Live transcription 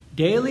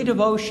Daily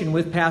Devotion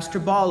with Pastor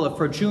Bala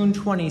for June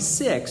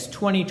 26,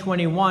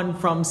 2021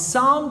 from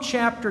Psalm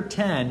chapter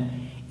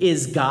 10,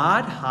 Is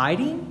God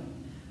Hiding?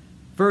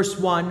 Verse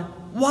 1,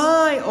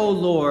 Why, O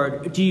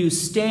Lord, do you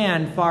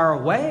stand far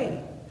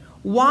away?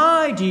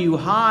 Why do you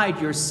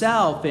hide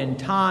yourself in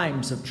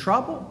times of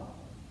trouble?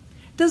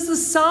 Does the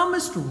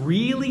psalmist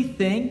really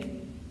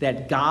think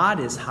that God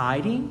is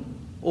hiding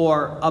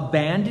or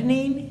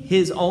abandoning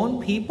his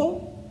own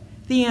people?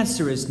 The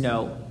answer is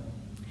no.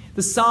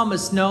 The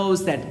psalmist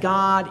knows that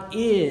God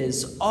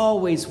is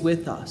always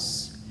with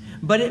us,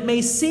 but it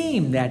may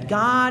seem that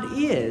God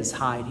is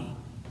hiding.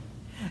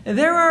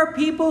 There are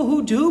people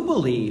who do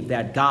believe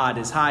that God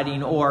is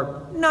hiding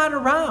or not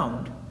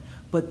around,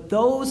 but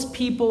those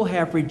people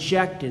have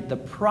rejected the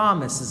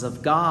promises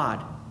of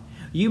God.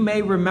 You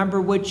may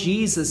remember what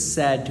Jesus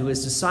said to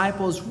his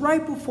disciples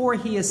right before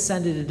he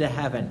ascended into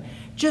heaven,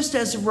 just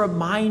as a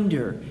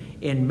reminder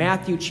in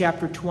Matthew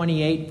chapter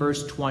 28,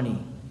 verse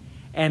 20.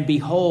 And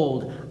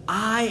behold,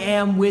 I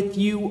am with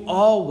you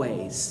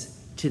always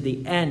to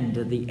the end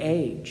of the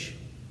age.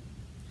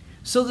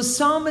 So the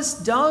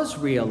psalmist does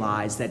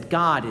realize that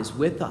God is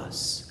with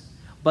us,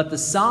 but the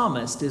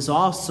psalmist is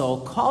also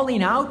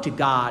calling out to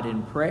God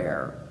in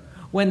prayer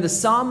when the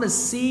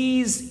psalmist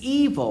sees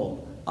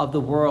evil of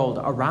the world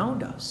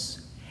around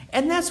us.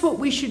 And that's what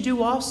we should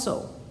do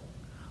also.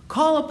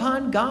 Call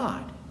upon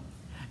God,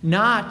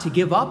 not to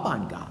give up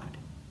on God.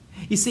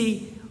 You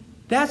see,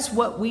 that's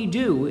what we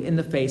do in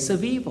the face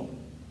of evil.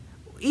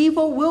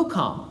 Evil will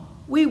come.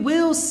 We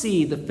will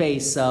see the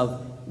face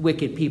of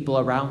wicked people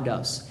around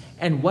us.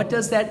 And what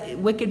does that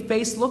wicked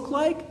face look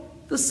like?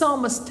 The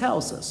psalmist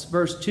tells us,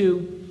 verse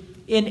 2,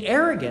 In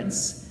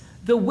arrogance,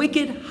 the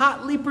wicked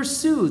hotly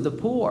pursue the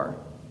poor.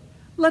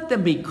 Let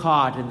them be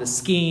caught in the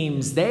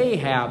schemes they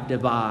have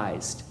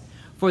devised.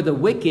 For the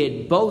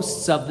wicked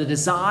boasts of the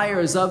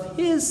desires of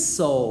his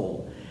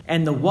soul,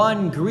 and the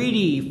one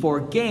greedy for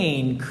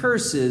gain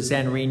curses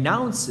and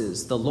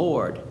renounces the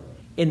Lord.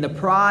 In the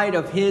pride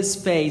of his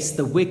face,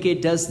 the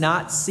wicked does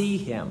not see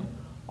him.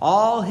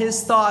 All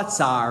his thoughts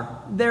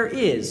are, there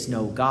is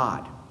no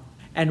God.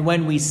 And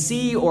when we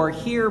see or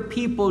hear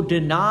people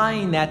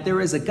denying that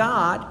there is a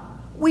God,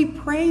 we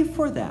pray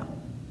for them.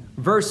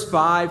 Verse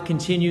 5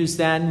 continues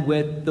then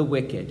with the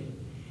wicked.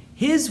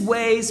 His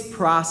ways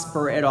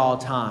prosper at all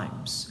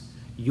times.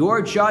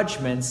 Your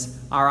judgments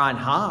are on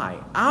high,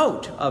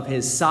 out of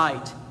his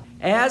sight.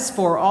 As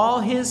for all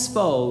his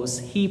foes,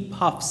 he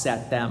puffs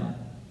at them.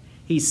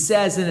 He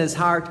says in his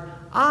heart,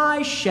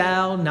 I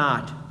shall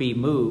not be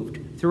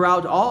moved.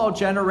 Throughout all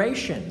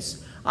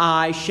generations,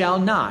 I shall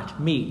not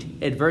meet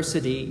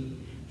adversity.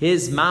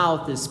 His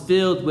mouth is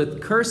filled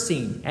with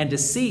cursing and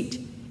deceit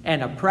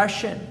and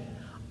oppression.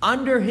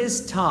 Under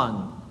his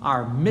tongue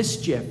are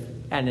mischief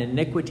and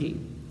iniquity.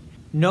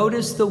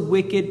 Notice the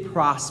wicked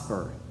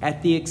prosper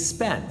at the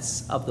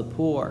expense of the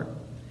poor.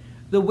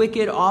 The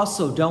wicked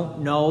also don't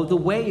know the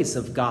ways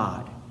of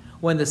God.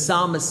 When the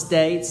psalmist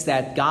states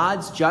that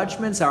God's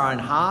judgments are on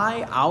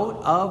high,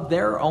 out of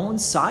their own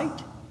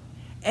sight,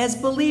 as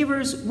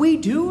believers, we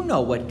do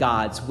know what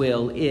God's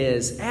will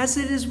is as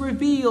it is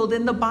revealed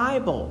in the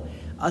Bible,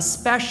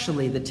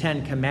 especially the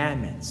Ten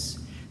Commandments.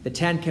 The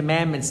Ten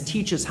Commandments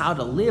teach us how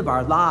to live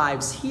our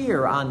lives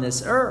here on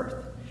this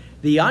earth.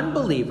 The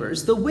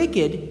unbelievers, the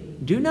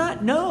wicked, do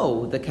not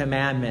know the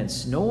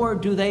commandments, nor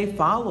do they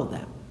follow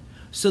them.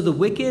 So the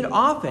wicked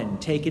often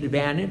take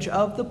advantage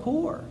of the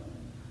poor.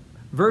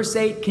 Verse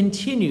 8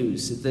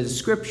 continues the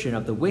description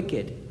of the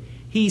wicked.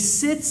 He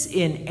sits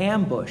in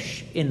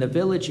ambush in the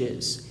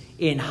villages.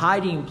 In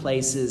hiding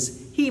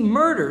places, he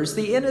murders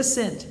the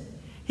innocent.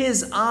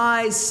 His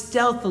eyes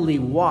stealthily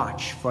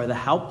watch for the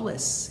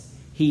helpless.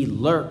 He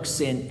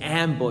lurks in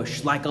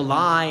ambush like a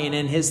lion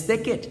in his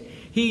thicket.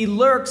 He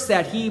lurks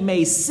that he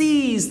may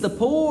seize the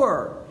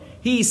poor.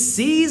 He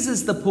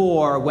seizes the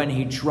poor when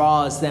he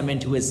draws them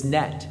into his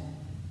net.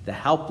 The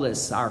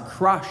helpless are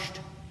crushed,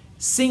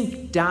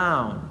 sink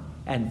down,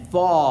 and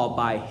fall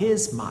by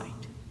his might.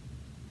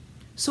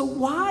 So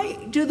why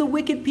do the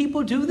wicked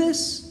people do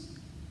this?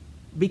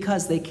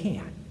 Because they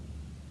can.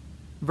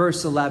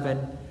 Verse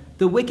 11,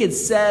 the wicked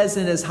says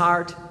in his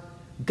heart,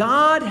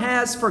 God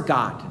has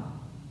forgotten.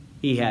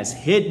 He has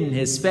hidden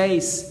his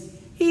face.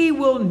 He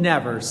will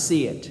never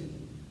see it.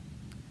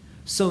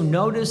 So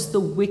notice the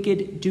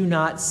wicked do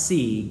not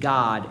see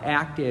God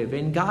active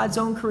in God's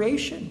own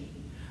creation.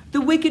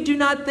 The wicked do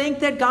not think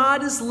that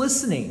God is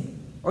listening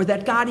or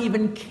that God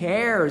even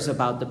cares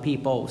about the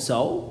people.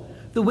 So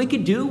the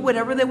wicked do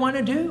whatever they want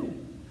to do.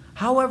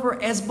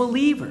 However, as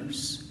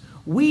believers,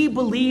 we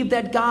believe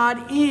that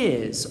God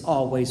is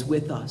always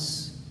with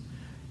us.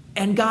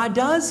 And God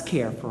does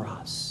care for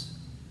us.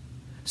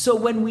 So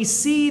when we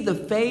see the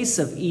face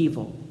of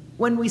evil,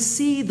 when we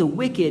see the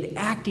wicked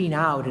acting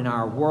out in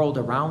our world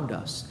around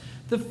us,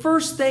 the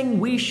first thing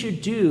we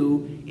should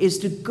do is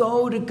to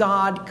go to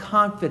God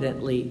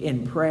confidently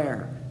in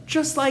prayer,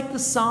 just like the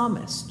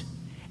psalmist.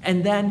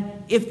 And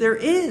then if there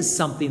is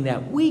something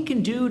that we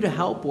can do to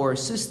help or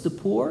assist the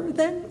poor,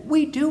 then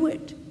we do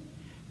it.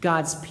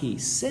 God's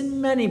peace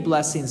and many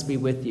blessings be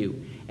with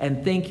you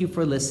and thank you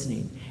for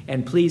listening.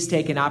 And please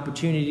take an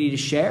opportunity to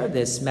share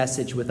this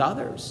message with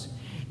others.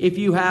 If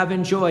you have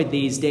enjoyed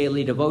these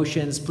daily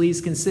devotions, please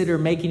consider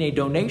making a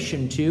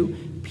donation to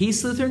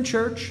Peace Lutheran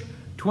Church,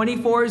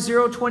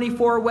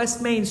 24024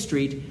 West Main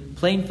Street,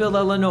 Plainfield,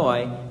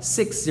 Illinois,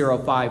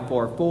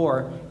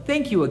 60544.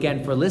 Thank you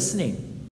again for listening.